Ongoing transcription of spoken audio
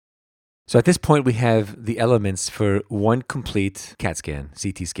So at this point, we have the elements for one complete CAT scan,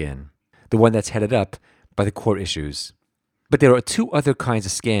 CT scan, the one that's headed up by the core issues. But there are two other kinds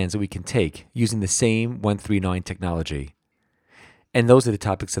of scans that we can take using the same 139 technology. And those are the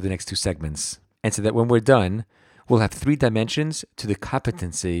topics of the next two segments. And so that when we're done, we'll have three dimensions to the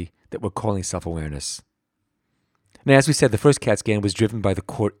competency that we're calling self-awareness. Now, as we said, the first CAT scan was driven by the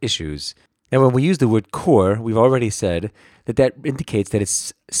core issues. Now, when we use the word core, we've already said that indicates that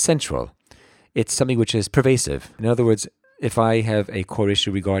it's central. It's something which is pervasive. In other words, if I have a core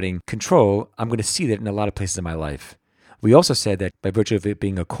issue regarding control, I'm going to see that in a lot of places in my life. We also said that by virtue of it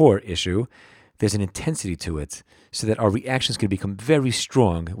being a core issue, there's an intensity to it, so that our reactions can become very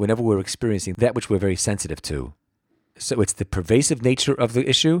strong whenever we're experiencing that which we're very sensitive to. So it's the pervasive nature of the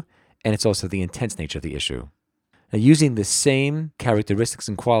issue, and it's also the intense nature of the issue. Now, using the same characteristics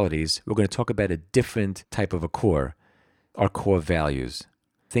and qualities, we're going to talk about a different type of a core, our core values,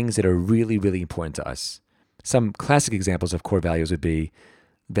 things that are really, really important to us. Some classic examples of core values would be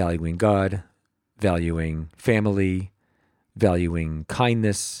valuing God, valuing family, valuing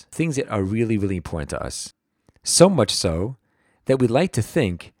kindness, things that are really, really important to us. So much so that we like to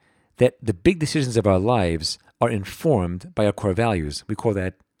think that the big decisions of our lives are informed by our core values. We call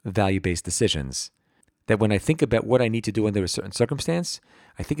that value-based decisions. That when I think about what I need to do under a certain circumstance,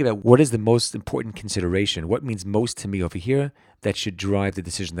 I think about what is the most important consideration, what means most to me over here that should drive the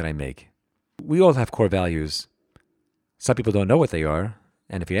decision that I make. We all have core values. Some people don't know what they are,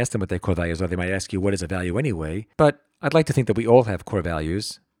 and if you ask them what their core values are, they might ask you, what is a value anyway? But I'd like to think that we all have core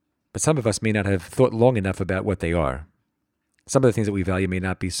values, but some of us may not have thought long enough about what they are. Some of the things that we value may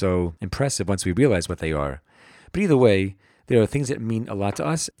not be so impressive once we realize what they are. But either way, there are things that mean a lot to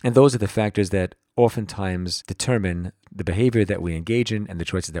us, and those are the factors that oftentimes determine the behavior that we engage in and the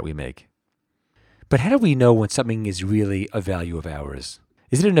choices that we make. But how do we know when something is really a value of ours?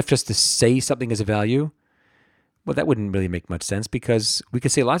 Is it enough just to say something is a value? Well, that wouldn't really make much sense, because we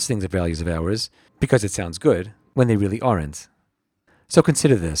could say lots of things are values of ours because it sounds good when they really aren't. So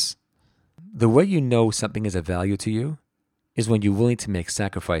consider this. The way you know something is a value to you is when you're willing to make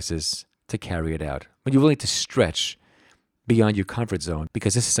sacrifices to carry it out, when you're willing to stretch beyond your comfort zone,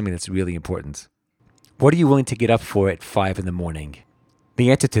 because this is something that's really important. What are you willing to get up for at 5 a.m? The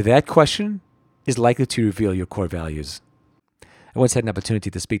answer to that question is likely to reveal your core values. I once had an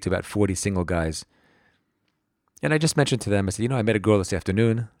opportunity to speak to about 40 single guys. And I just mentioned to them, I said, I met a girl this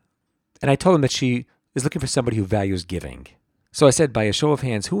afternoon. And I told them that she is looking for somebody who values giving. So I said, by a show of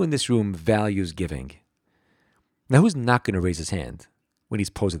hands, who in this room values giving? Now, who's not going to raise his hand when he's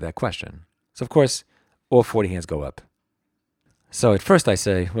posed that question? So, of course, all 40 hands go up. So at first I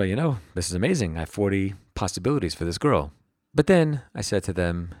say, well, this is amazing. I have 40 possibilities for this girl. But then I said to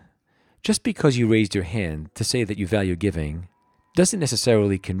them, just because you raised your hand to say that you value giving doesn't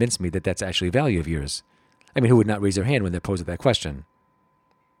necessarily convince me that that's actually a value of yours. I mean, who would not raise their hand when they're posed that question?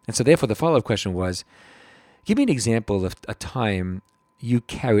 And so therefore the follow-up question was, give me an example of a time you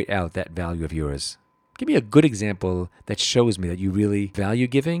carried out that value of yours. Give me a good example that shows me that you really value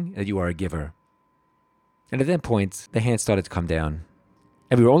giving, that you are a giver. And at that point, the hands started to come down.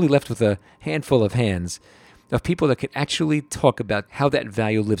 And we were only left with a handful of hands of people that could actually talk about how that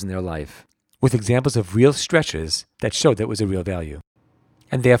value lives in their life, with examples of real stretches that showed that it was a real value.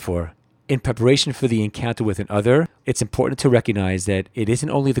 And therefore, in preparation for the encounter with an other, it's important to recognize that it isn't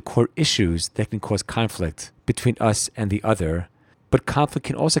only the core issues that can cause conflict between us and the other, but conflict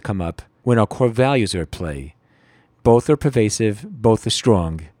can also come up when our core values are at play. Both are pervasive, both are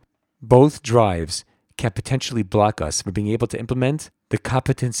strong. Both drives can potentially block us from being able to implement the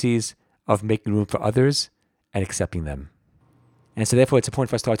competencies of making room for others and accepting them. And so therefore it's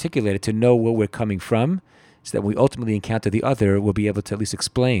important for us to articulate it, to know where we're coming from, so that when we ultimately encounter the other, we'll be able to at least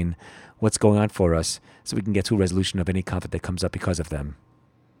explain what's going on for us so we can get to a resolution of any conflict that comes up because of them.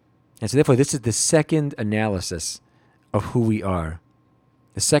 And so therefore this is the second analysis of who we are,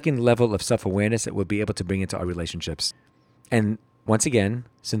 the second level of self-awareness that we'll be able to bring into our relationships. And once again,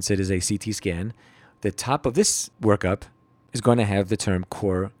 since it is a CT scan, the top of this workup is going to have the term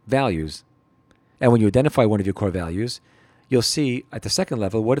core values. And when you identify one of your core values, you'll see at the second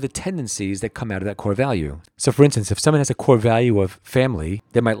level, what are the tendencies that come out of that core value? So for instance, if someone has a core value of family,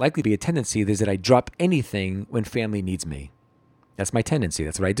 there might likely be a tendency that I drop anything when family needs me. That's my tendency.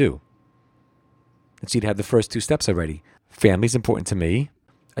 That's what I do. And so you'd have the first two steps already. Family is important to me.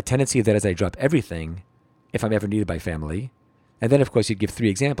 A tendency that is I drop everything if I'm ever needed by family. And then, of course, you'd give 3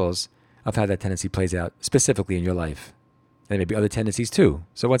 examples of how that tendency plays out specifically in your life. And maybe other tendencies too.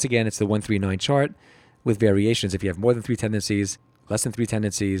 So once again, it's the 139 chart with variations. If you have more than 3 tendencies, less than 3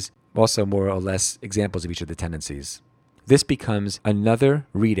 tendencies, also more or less examples of each of the tendencies. this becomes another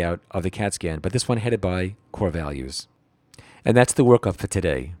readout of the CAT scan, but this one headed by core values. And that's the workup for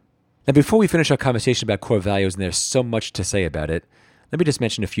today. Now, before we finish our conversation about core values, and there's so much to say about it, let me just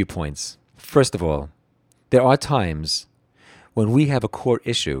mention a few points. First of all, there are times when we have a core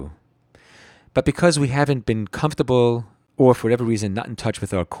issue, but because we haven't been comfortable or for whatever reason not in touch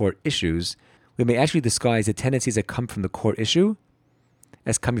with our core issues, we may actually disguise the tendencies that come from the core issue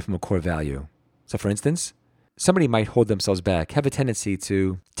as coming from a core value. So for instance, somebody might hold themselves back, have a tendency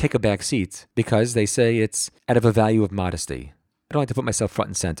to take a back seat because they say it's out of a value of modesty. I don't like to put myself front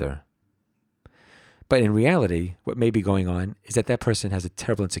and center. But in reality, what may be going on is that person has a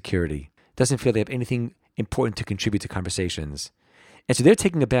terrible insecurity, doesn't feel they have anything important to contribute to conversations. And so they're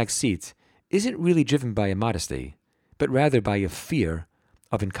taking a back seat isn't really driven by a modesty, but rather by a fear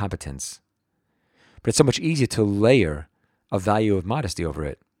of incompetence. But it's so much easier to layer a value of modesty over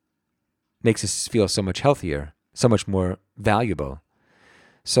it. Makes us feel so much healthier, so much more valuable.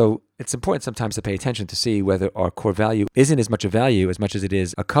 So it's important sometimes to pay attention to see whether our core value isn't as much a value as much as it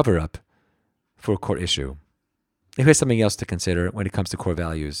is a cover-up for a core issue. And here's something else to consider when it comes to core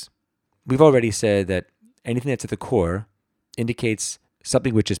values. We've already said that anything that's at the core indicates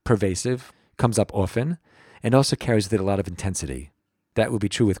something which is pervasive, comes up often, and also carries with it a lot of intensity. That would be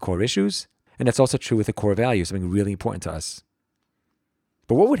true with core issues, and that's also true with a core value, something really important to us.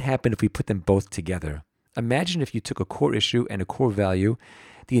 But what would happen if we put them both together? Imagine if you took a core issue and a core value,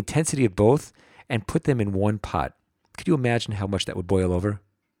 the intensity of both, and put them in one pot. Could you imagine how much that would boil over?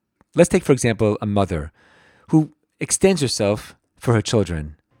 Let's take, for example, a mother who extends herself for her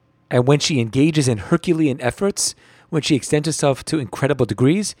children. And when she engages in Herculean efforts, when she extends herself to incredible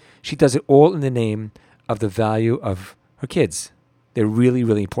degrees, she does it all in the name of the value of her kids. They're really,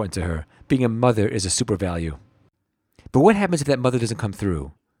 really important to her. Being a mother is a super value. But what happens if that mother doesn't come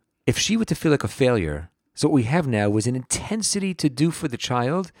through? If she were to feel like a failure, so what we have now was an intensity to do for the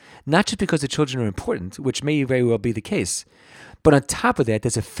child, not just because the children are important, which may very well be the case, but on top of that,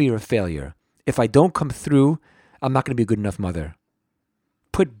 there's a fear of failure. If I don't come through, I'm not going to be a good enough mother.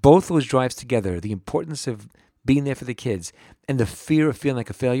 Put both those drives together, the importance of being there for the kids and the fear of feeling like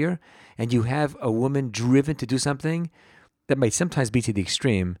a failure, and you have a woman driven to do something that might sometimes be to the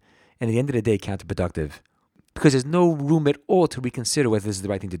extreme and at the end of the day counterproductive. Because there's no room at all to reconsider whether this is the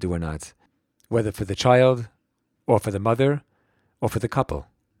right thing to do or not. Whether for the child, or for the mother, or for the couple.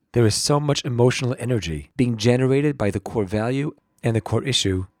 There is so much emotional energy being generated by the core value and the core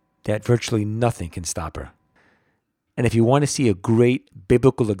issue that virtually nothing can stop her. And if you want to see a great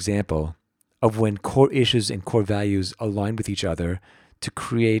biblical example of when core issues and core values align with each other to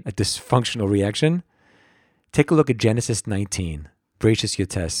create a dysfunctional reaction, take a look at Genesis 19, Bereshis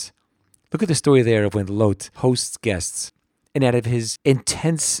Yotes. Look at the story there of when Lot hosts guests, and out of his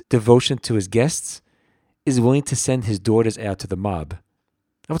intense devotion to his guests, is willing to send his daughters out to the mob.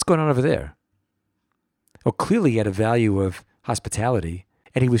 Now what's going on over there? Well, clearly he had a value of hospitality,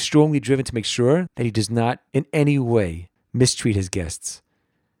 and he was strongly driven to make sure that he does not in any way mistreat his guests.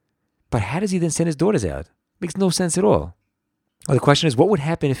 But how does he then send his daughters out? Makes no sense at all. Well, the question is, what would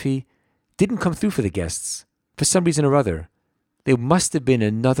happen if he didn't come through for the guests for some reason or other? There must have been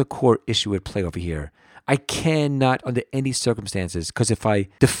another core issue at play over here. I cannot, under any circumstances, because if I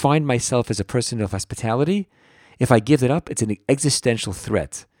define myself as a person of hospitality, if I give it up, it's an existential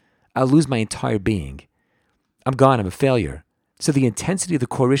threat. I'll lose my entire being. I'm gone. I'm a failure. So the intensity of the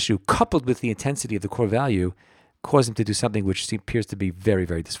core issue, coupled with the intensity of the core value, caused him to do something which appears to be very,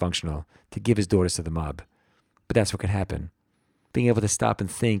 very dysfunctional, to give his daughters to the mob. But that's what can happen. Being able to stop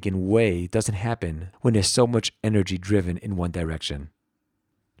and think and weigh doesn't happen when there's so much energy driven in one direction.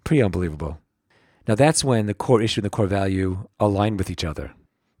 Pretty unbelievable. Now that's when the core issue and the core value align with each other.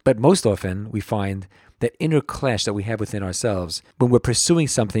 But most often we find that inner clash that we have within ourselves when we're pursuing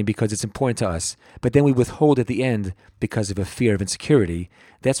something because it's important to us, but then we withhold at the end because of a fear of insecurity.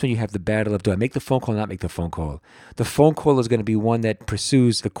 That's when you have the battle of, do I make the phone call or not make the phone call? The phone call is going to be one that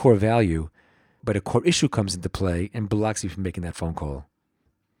pursues the core value, but a core issue comes into play and blocks you from making that phone call.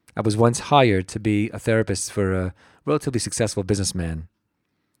 I was once hired to be a therapist for a relatively successful businessman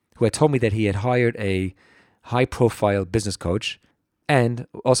who had told me that he had hired a high-profile business coach and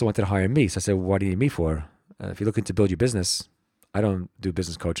also wanted to hire me. So I said, what do you need me for? If you're looking to build your business, I don't do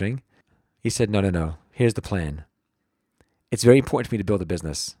business coaching. He said, no. Here's the plan. It's very important for me to build a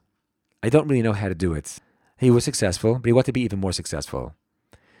business. I don't really know how to do it. He was successful, but he wanted to be even more successful.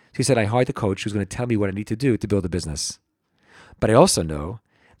 So he said, I hired a coach who's going to tell me what I need to do to build a business. But I also know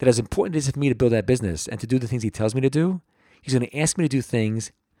that as important as it is for me to build that business and to do the things he tells me to do, he's going to ask me to do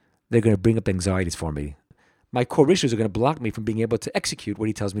things that are going to bring up anxieties for me. My core issues are going to block me from being able to execute what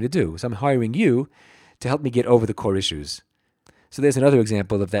he tells me to do. So I'm hiring you to help me get over the core issues. So there's another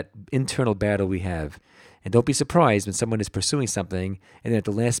example of that internal battle we have. And don't be surprised when someone is pursuing something and then at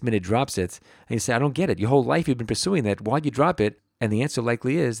the last minute drops it and you say, I don't get it. Your whole life you've been pursuing that. Why'd you drop it? And the answer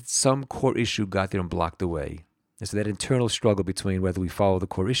likely is some core issue got there and blocked the way. And so that internal struggle between whether we follow the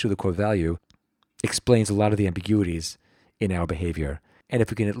core issue or the core value explains a lot of the ambiguities in our behavior. And if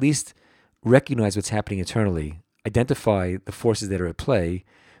we can at least recognize what's happening internally, identify the forces that are at play,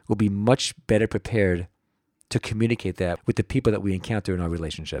 we'll be much better prepared to communicate that with the people that we encounter in our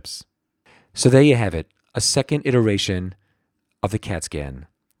relationships. So there you have it, a second iteration of the CAT scan.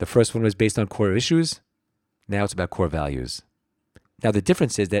 The first one was based on core issues. Now it's about core values. Now the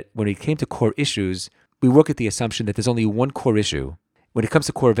difference is that when it came to core issues, we work at the assumption that there's only one core issue. When it comes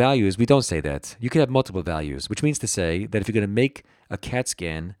to core values, we don't say that. You can have multiple values, which means to say that if you're going to make a CAT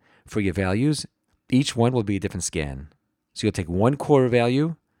scan for your values, each one will be a different scan. So you'll take one core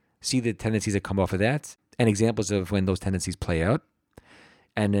value, see the tendencies that come off of that, and examples of when those tendencies play out,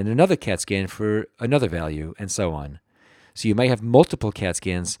 and then another CAT scan for another value, and so on. So you might have multiple CAT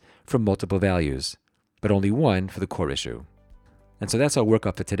scans for multiple values, but only one for the core issue. And so that's our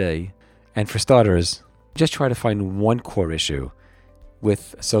workup for today. And for starters, just try to find one core issue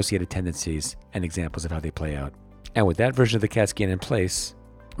with associated tendencies and examples of how they play out. And with that version of the CAT scan in place,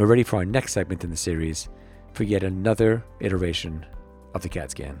 we're ready for our next segment in the series for yet another iteration of the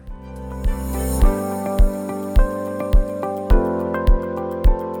CAT scan.